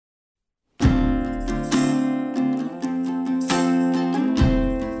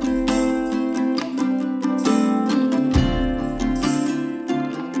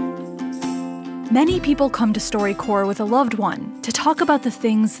Many people come to StoryCorps with a loved one to talk about the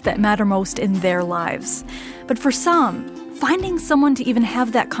things that matter most in their lives. But for some, finding someone to even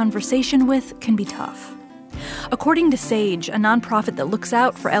have that conversation with can be tough. According to SAGE, a nonprofit that looks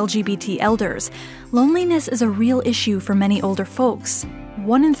out for LGBT elders, loneliness is a real issue for many older folks.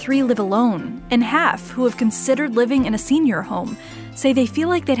 1 in 3 live alone, and half who have considered living in a senior home say they feel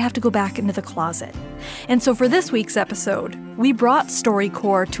like they'd have to go back into the closet. And so for this week's episode, we brought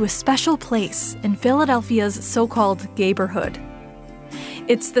StoryCorps to a special place in Philadelphia's so-called Gayborhood.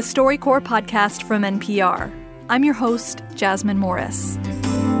 It's the StoryCorps podcast from NPR. I'm your host, Jasmine Morris.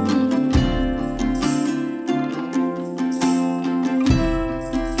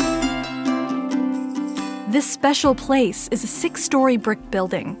 This special place is a 6-story brick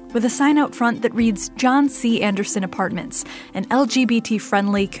building with a sign out front that reads John C. Anderson Apartments, an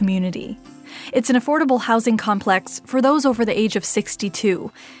LGBT-friendly community. It's an affordable housing complex for those over the age of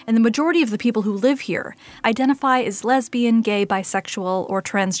 62, and the majority of the people who live here identify as lesbian, gay, bisexual, or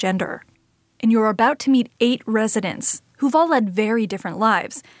transgender. And you're about to meet 8 residents who've all led very different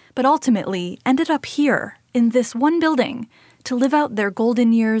lives, but ultimately ended up here in this one building to live out their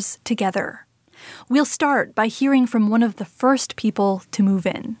golden years together. We'll start by hearing from one of the first people to move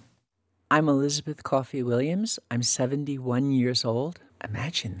in. I'm Elizabeth Coffey Williams. I'm 71 years old.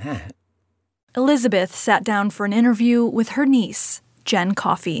 Imagine that. Elizabeth sat down for an interview with her niece, Jen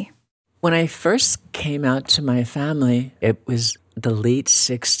Coffey. When I first came out to my family, it was the late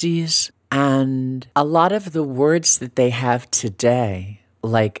 60s, and a lot of the words that they have today,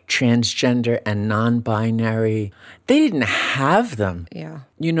 like transgender and non-binary, they didn't have them. Yeah.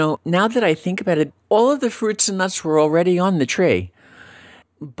 You know, now that I think about it, all of the fruits and nuts were already on the tree,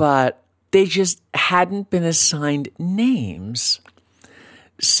 but they just hadn't been assigned names.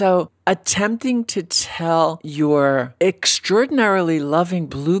 So attempting to tell your extraordinarily loving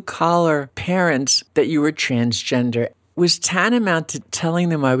blue-collar parents that you were transgender was tantamount to telling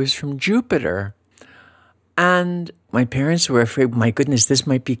them I was from Jupiter. And my parents were afraid, my goodness, this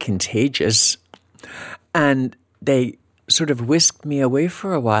might be contagious. And they sort of whisked me away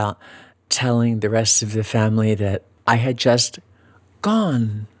for a while, telling the rest of the family that I had just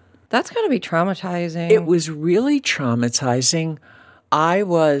gone. That's got to be traumatizing. It was really traumatizing. I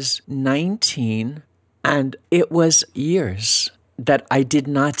was 19, and it was years that I did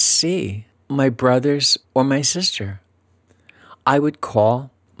not see my brothers or my sister. I would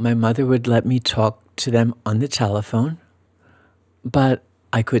call. My mother would let me talk to them on the telephone, but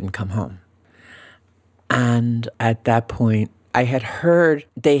I couldn't come home. And at that point, I had heard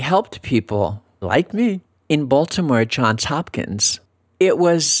they helped people like me in Baltimore at Johns Hopkins. It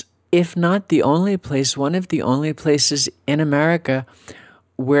was, if not the only place, one of the only places in America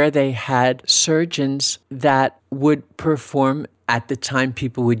where they had surgeons that would perform, at the time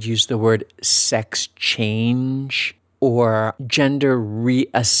people would use the word sex change or gender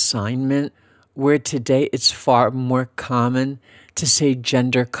reassignment, where today it's far more common to say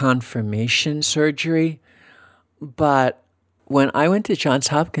gender confirmation surgery. But when I went to Johns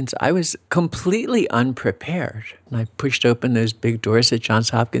Hopkins, I was completely unprepared. And I pushed open those big doors at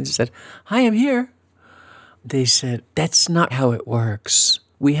Johns Hopkins and said, "Hi, I'm here." They said, "That's not how it works.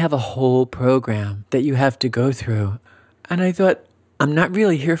 We have a whole program that you have to go through." And I thought, I'm not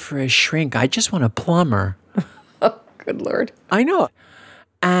really here for a shrink. I just want a plumber. Oh, good Lord. I know.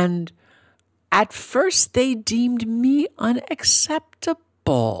 And at first, they deemed me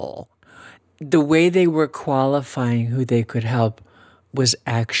unacceptable. The way they were qualifying who they could help was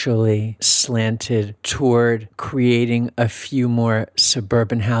actually slanted toward creating a few more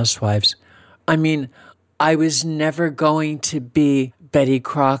suburban housewives. I mean, I was never going to be Betty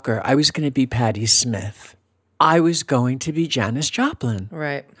Crocker. I was going to be Patti Smith. I was going to be Janis Joplin.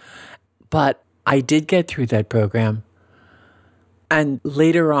 Right. But I did get through that program. And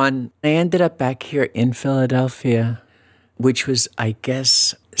later on, I ended up back here in Philadelphia, which was, I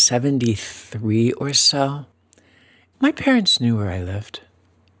guess, 73 or so. My parents knew where I lived.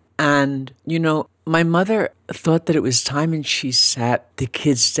 And, you know, my mother thought that it was time, and she sat the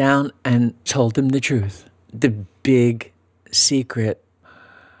kids down and told them the truth, the big secret.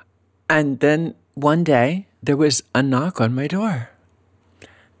 And then one day, there was a knock on my door.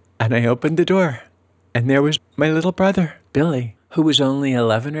 And I opened the door, and there was my little brother, Billy, who was only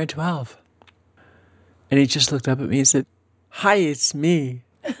 11 or 12. And he just looked up at me and said, "Hi, it's me."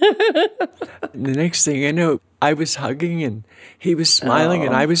 The next thing I know, I was hugging and he was smiling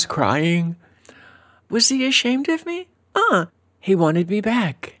and I was crying. Was he ashamed of me? He wanted me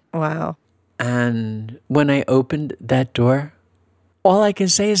back. Wow. And when I opened that door, all I can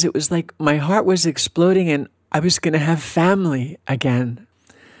say is it was like my heart was exploding and I was going to have family again.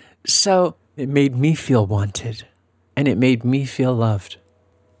 So It made me feel wanted, and it made me feel loved.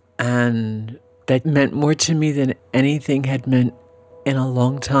 And that meant more to me than anything had meant in a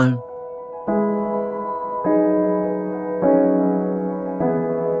long time.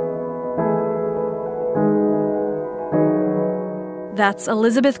 That's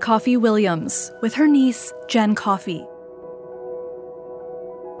Elizabeth Coffey Williams with her niece, Jen Coffey.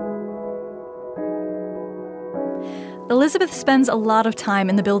 Elizabeth spends a lot of time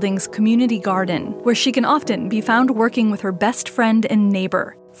in the building's community garden, where she can often be found working with her best friend and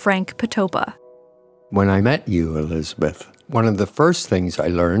neighbor, Frank Patopa. When I met you, Elizabeth, one of the first things I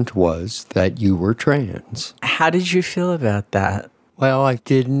learned was that you were trans. How did you feel about that? Well, I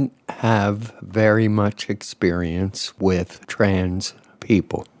didn't have very much experience with trans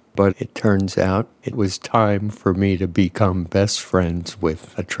people, but it turns out it was time for me to become best friends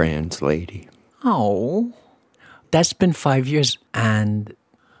with a trans lady. Oh, that's been 5 years, and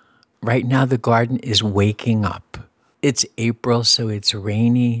right now the garden is waking up. It's April, so it's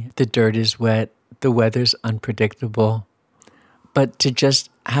rainy, the dirt is wet, the weather's unpredictable. But to just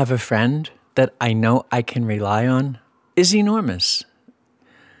have a friend that I know I can rely on is enormous.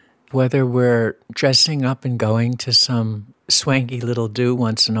 Whether we're dressing up and going to some swanky little do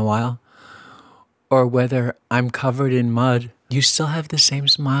once in a while, or whether I'm covered in mud, you still have the same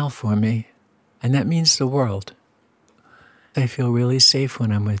smile for me, and that means the world. I feel really safe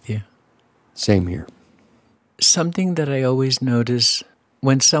when I'm with you. Same here. Something that I always notice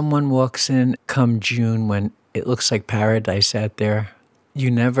when someone walks in come June when it looks like paradise out there,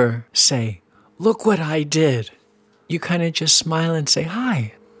 you never say, "Look what I did." You kind of just smile and say,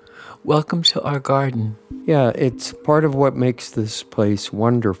 "Hi, welcome to our garden." Yeah, it's part of what makes this place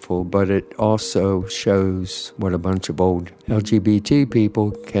wonderful, but it also shows what a bunch of old LGBT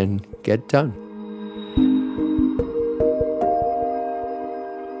people can get done.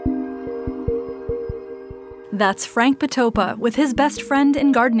 That's Frank Patopa with his best friend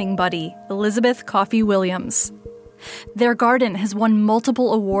and gardening buddy, Elizabeth Coffey Williams. Their garden has won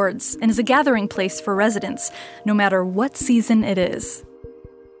multiple awards and is a gathering place for residents, no matter what season it is.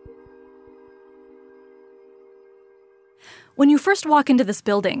 When you first walk into this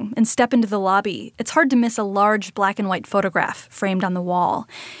building and step into the lobby, it's hard to miss a large black and white photograph framed on the wall.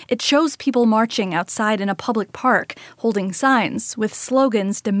 It shows people marching outside in a public park, holding signs with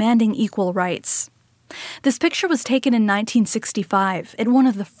slogans demanding equal rights. This picture was taken in 1965 at one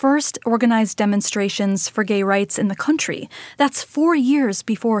of the first organized demonstrations for gay rights in the country. That's 4 years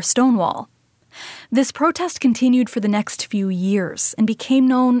before Stonewall. This protest continued for the next few years and became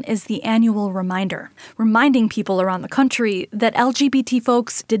known as the Annual Reminder, reminding people around the country that LGBT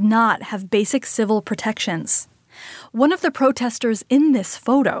folks did not have basic civil protections. One of the protesters in this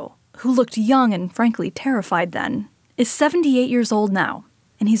photo, who looked young and frankly terrified then, is 78 years old now,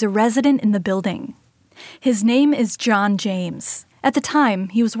 and he's a resident in the building. His name is John James. At the time,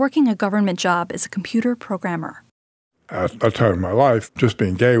 he was working a government job as a computer programmer. At that time in my life, just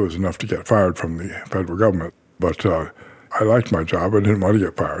being gay was enough to get fired from the federal government. But I liked my job. I didn't want to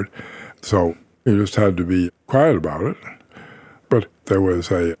get fired. So you just had to be quiet about it. But there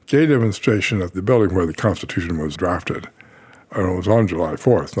was a gay demonstration at the building where the Constitution was drafted. And it was on July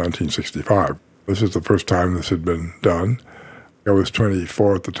 4th, 1965. This is the first time this had been done. I was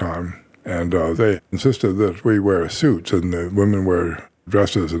 24 at the time. And they insisted that we wear suits and the women wear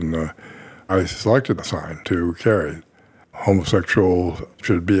dresses. And I selected a sign to carry. Homosexuals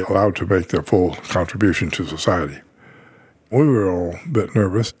should be allowed to make their full contribution to society. We were all a bit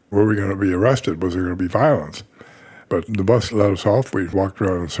nervous. Were we going to be arrested? Was there going to be violence? But the bus let us off. We walked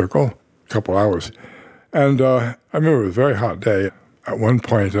around in a circle, a couple hours. And I remember it was a very hot day. At one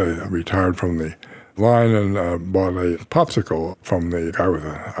point, I retired from the line and bought a popsicle from the guy with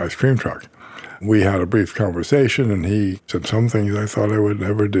an ice cream truck. We had a brief conversation, and he said some things I thought I would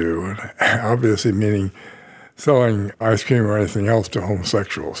never do, and obviously meaning selling ice cream or anything else to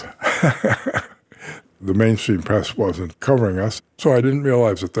homosexuals. The mainstream press wasn't covering us, so I didn't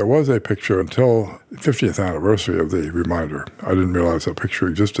realize that there was a picture until the 50th anniversary of the reminder. I didn't realize that picture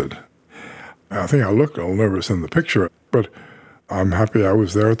existed. I think I looked a little nervous in the picture, but I'm happy I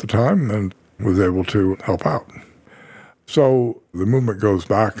was there at the time and was able to help out. So the movement goes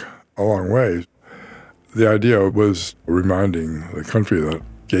back a long way. The idea was reminding the country that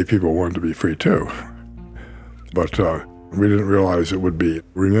gay people wanted to be free too. But we didn't realize it would be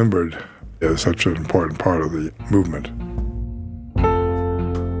remembered as such an important part of the movement.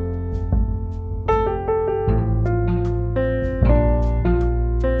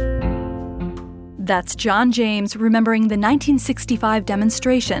 That's John James remembering the 1965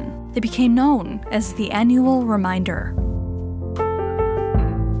 demonstration that became known as the Annual Reminder.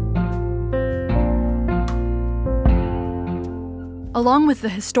 Along with the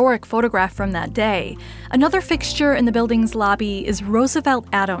historic photograph from that day, another fixture in the building's lobby is Roosevelt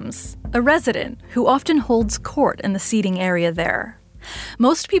Adams, a resident who often holds court in the seating area there.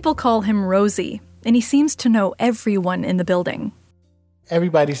 Most people call him Rosie, and he seems to know everyone in the building.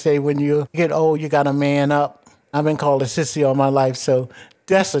 Everybody say when you get old, you got to man up. I've been called a sissy all my life, so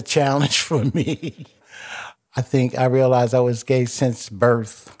that's a challenge for me. I think I realized I was gay since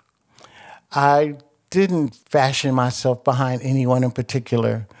birth. I didn't fashion myself behind anyone in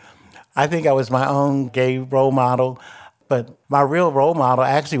particular. I think I was my own gay role model, but my real role model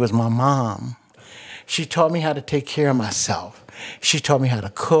actually was my mom. She taught me how to take care of myself. She taught me how to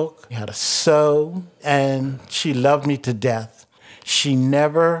cook, how to sew, and she loved me to death. She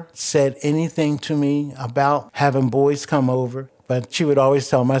never said anything to me about having boys come over, but she would always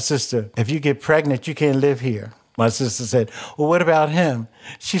tell my sister, if you get pregnant, you can't live here. My sister said, well, what about him?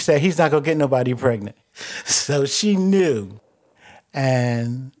 She said, he's not going to get nobody pregnant. So she knew.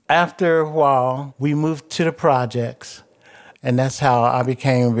 And after a while, we moved to the projects. And that's how I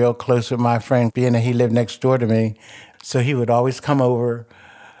became real close with my friend, being that he lived next door to me. So he would always come over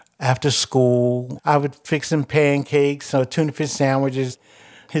after school. I would fix him pancakes or tuna fish sandwiches.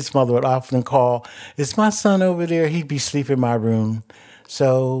 His mother would often call, is my son over there? He'd be sleeping in my room.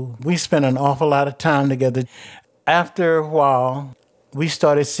 So we spent an awful lot of time together. After a while, we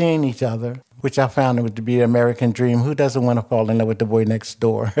started seeing each other, which I found it to be an American dream. Who doesn't want to fall in love with the boy next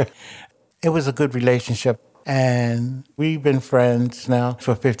door? It was a good relationship. And we've been friends now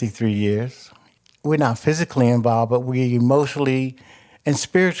for 53 years. We're not physically involved, but we emotionally and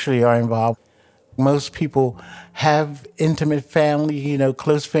spiritually are involved. Most people have intimate family,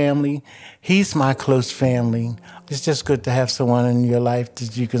 close family. He's my close family. It's just good to have someone in your life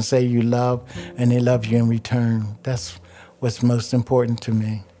that you can say you love and they love you in return. That's what's most important to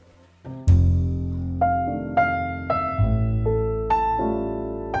me.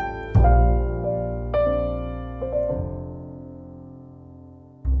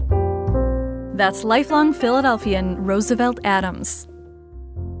 That's lifelong Philadelphian Roosevelt Adams.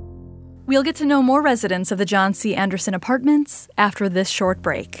 We'll get to know more residents of the John C. Anderson Apartments after this short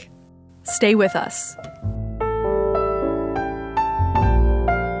break. Stay with us.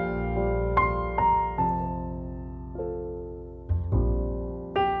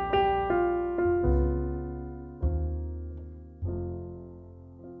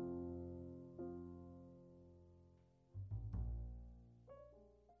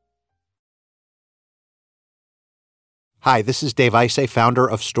 Hi, this is Dave Isay, founder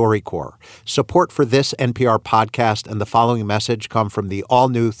of StoryCorps. Support for this NPR podcast and the following message come from the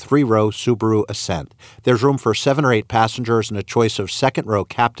all-new 3-row Subaru Ascent. There's room for 7 or 8 passengers and a choice of second-row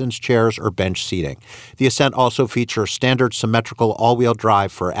captain's chairs or bench seating. The Ascent also features standard symmetrical all-wheel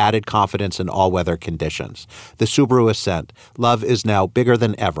drive for added confidence in all-weather conditions. The Subaru Ascent. Love is now bigger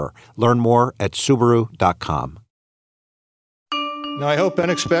than ever. Learn more at Subaru.com. Now, I hope and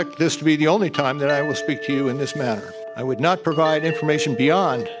expect this to be the only time that I will speak to you in this manner. I would not provide information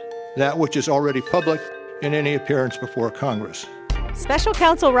beyond that which is already public in any appearance before Congress. Special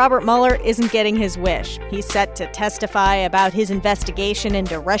counsel Robert Mueller isn't getting his wish. He's set to testify about his investigation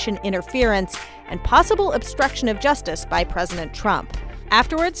into Russian interference and possible obstruction of justice by President Trump.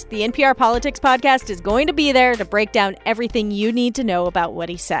 Afterwards, the NPR Politics podcast is going to be there to break down everything you need to know about what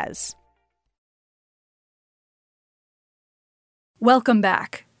he says. Welcome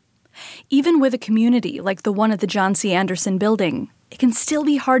back. Even with a community like the one at the John C. Anderson building, it can still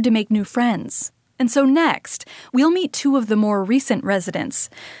be hard to make new friends. And so next, we'll meet 2 of the more recent residents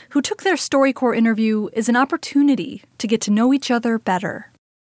who took their StoryCorps interview as an opportunity to get to know each other better.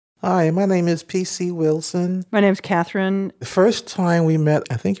 Hi, my name is P.C. Wilson. My name's Catherine. The first time we met,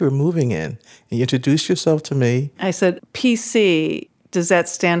 I think you were moving in, and you introduced yourself to me. I said, PC, does that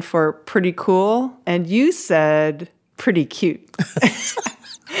stand for pretty cool? And you said, pretty cute.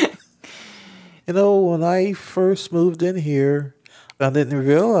 When I first moved in here, I didn't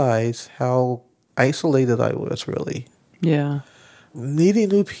realize how isolated I was, really. Yeah. Meeting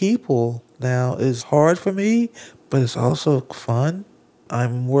new people now is hard for me, but it's also fun.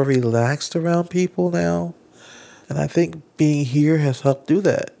 I'm more relaxed around people now, and I think being here has helped do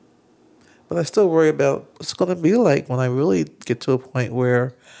that. But I still worry about what's it going to be like when I really get to a point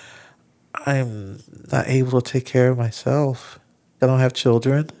where I'm not able to take care of myself. I don't have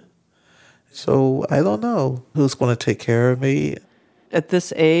children. So I don't know who's going to take care of me. At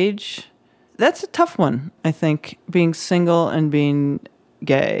this age, that's a tough one, I think, being single and being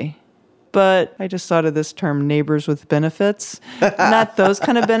gay. But I just thought of this term, neighbors with benefits. Not those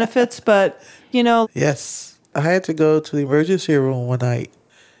kind of benefits, but, Yes. I had to go to the emergency room one night,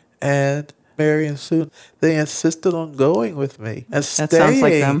 and Mary and Sue, they insisted on going with me and staying. That sounds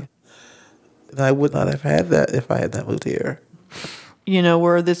like them. And I would not have had that if I had not moved here. You know,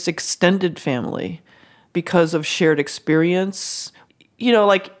 we're this extended family because of shared experience. You know,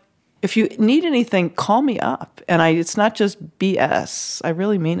 like, if you need anything, call me up. And it's not just BS. I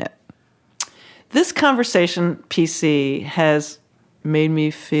really mean it. This conversation, PC, has made me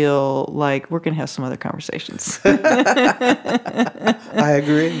feel like we're going to have some other conversations. I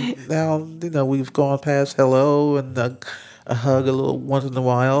agree. Now, we've gone past hello and a hug a little once in a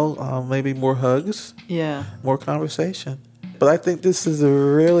while, maybe more hugs. Yeah. More conversation. But I think this is a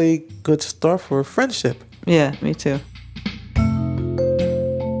really good start for a friendship. Yeah, me too.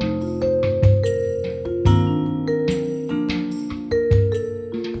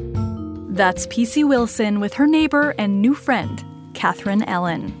 That's PC Wilson with her neighbor and new friend, Catherine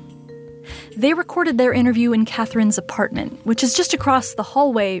Ellen. They recorded their interview in Catherine's apartment, which is just across the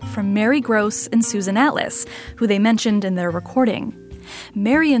hallway from Mary Gross and Susan Atlas, who they mentioned in their recording.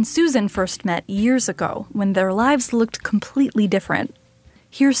 Mary and Susan first met years ago when their lives looked completely different.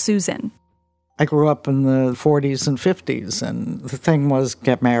 Here's Susan. I grew up in the 40s and 50s, and the thing was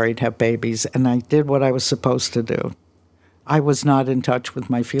get married, have babies, and I did what I was supposed to do. I was not in touch with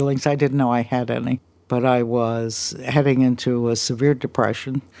my feelings. I didn't know I had any, but I was heading into a severe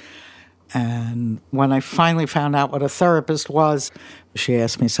depression. And when I finally found out what a therapist was, she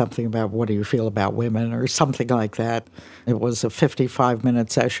asked me something about, what do you feel about women, or something like that. It was a 55-minute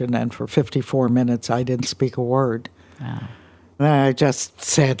session, and for 54 minutes, I didn't speak a word. Wow. And I just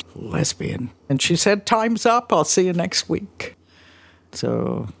said, lesbian. And she said, time's up. I'll see you next week.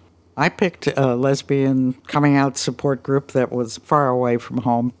 So I picked a lesbian coming out support group that was far away from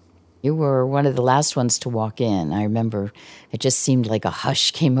home. You were one of the last ones to walk in. I remember it just seemed like a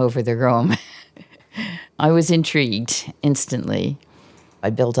hush came over the room. I was intrigued instantly. I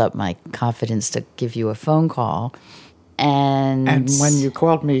built up my confidence to give you a phone call. And when you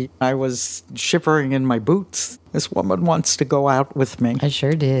called me, I was shivering in my boots. This woman wants to go out with me. I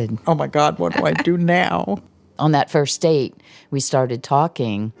sure did. Oh, my God, what do I do now? On that first date, we started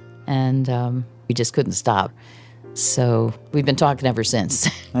talking, and we just couldn't stop. So we've been talking ever since.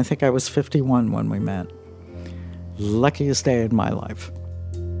 I think I was 51 when we met. Luckiest day in my life.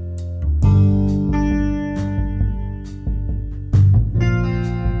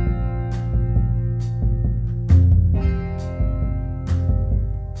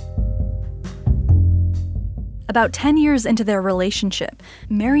 About 10 years into their relationship,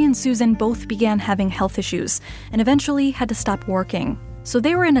 Mary and Susan both began having health issues and eventually had to stop working. So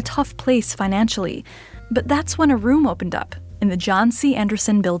they were in a tough place financially. But that's when a room opened up in the John C.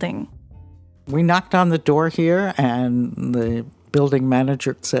 Anderson building. We knocked on the door here, and the building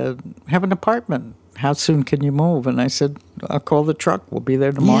manager said, have an apartment. How soon can you move? And I said, I'll call the truck. We'll be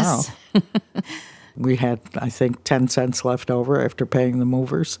there tomorrow. Yes. We had, I think, 10 cents left over after paying the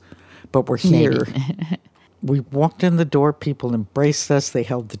movers. But we're here. We walked in the door. People embraced us. They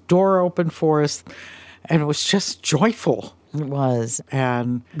held the door open for us. And it was just joyful. It was.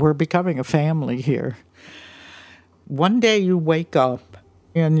 And we're becoming a family here. One day you wake up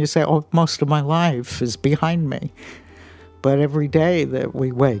and you say, oh, most of my life is behind me. But every day that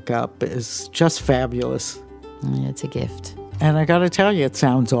we wake up is just fabulous. It's a gift. And I got to tell you, it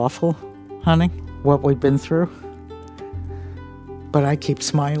sounds awful, honey, what we've been through. But I keep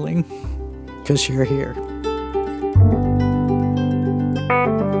smiling because you're here.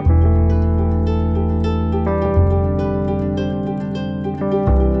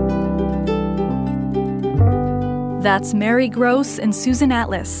 That's Mary Gross and Susan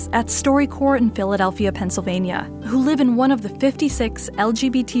Atlas at StoryCorps in Philadelphia, Pennsylvania, who live in one of the 56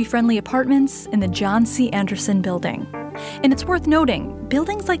 LGBT-friendly apartments in the John C. Anderson building. And it's worth noting,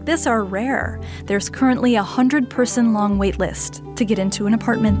 buildings like this are rare. There's currently a 100-person long wait list to get into an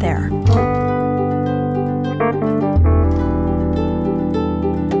apartment there.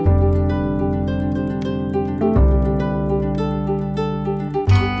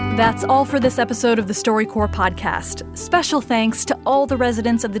 That's all for this episode of the StoryCorps podcast. Special thanks to all the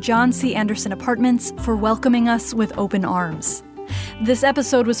residents of the John C. Anderson Apartments for welcoming us with open arms. This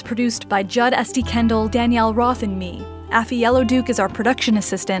episode was produced by Judd Esty Kendall, Danielle Roth, and me. Afi Yellowduke is our production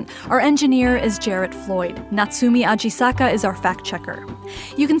assistant. Our engineer is Jarrett Floyd. Natsumi Ajisaka is our fact-checker.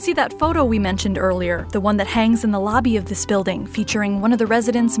 You can see that photo we mentioned earlier, the one that hangs in the lobby of this building, featuring one of the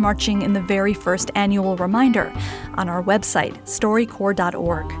residents marching in the very first annual reminder, on our website,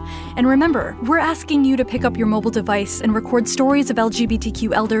 storycorps.org. And remember, we're asking you to pick up your mobile device and record stories of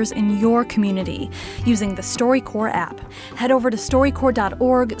LGBTQ elders in your community using the StoryCorps app. Head over to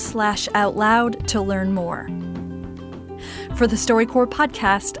storycorps.org/outloud to learn more. For the StoryCorps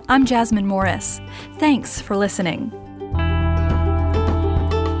podcast, I'm Jasmine Morris. Thanks for listening.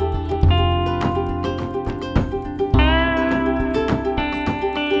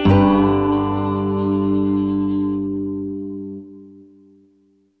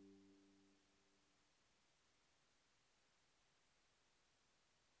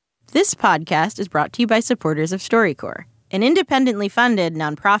 This podcast is brought to you by supporters of StoryCorps, an independently funded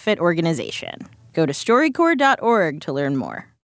nonprofit organization. Go to storycorps.org to learn more.